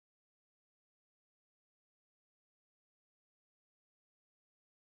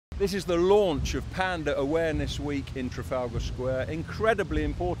This is the launch of Panda Awareness Week in Trafalgar Square. Incredibly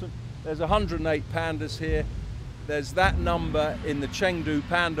important. There's 108 pandas here. There's that number in the Chengdu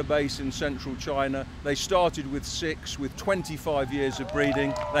Panda base in central China. They started with 6, with 25 years of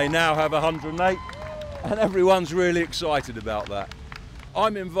breeding. They now have 108, and everyone's really excited about that.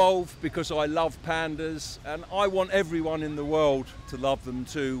 I'm involved because I love pandas, and I want everyone in the world to love them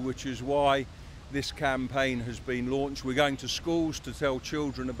too, which is why this campaign has been launched. We're going to schools to tell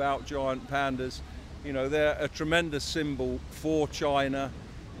children about giant pandas. You know, they're a tremendous symbol for China,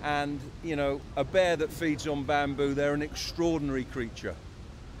 and you know, a bear that feeds on bamboo, they're an extraordinary creature.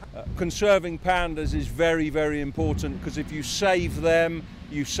 Conserving pandas is very, very important, because if you save them,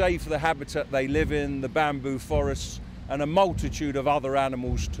 you save the habitat they live in, the bamboo forests, and a multitude of other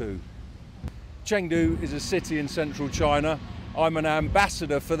animals too. Chengdu is a city in central China. I'm an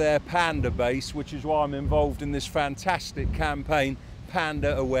ambassador for their panda base, which is why I'm involved in this fantastic campaign,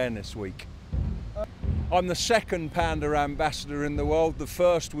 Panda Awareness Week. I'm the second panda ambassador in the world. The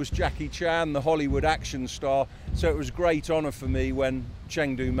first was Jacky Chan, the Hollywood action star, so it was a great honour for me when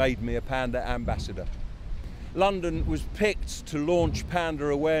Chengdu made me a panda ambassador. London was picked to launch Panda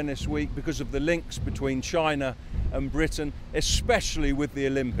Awareness Week because of the links between China and Britain, especially with the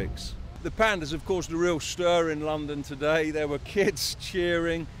Olympics. The pandas have caused a real stir in London today. There were kids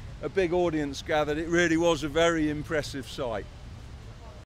cheering, a big audience gathered. It really was a very impressive sight.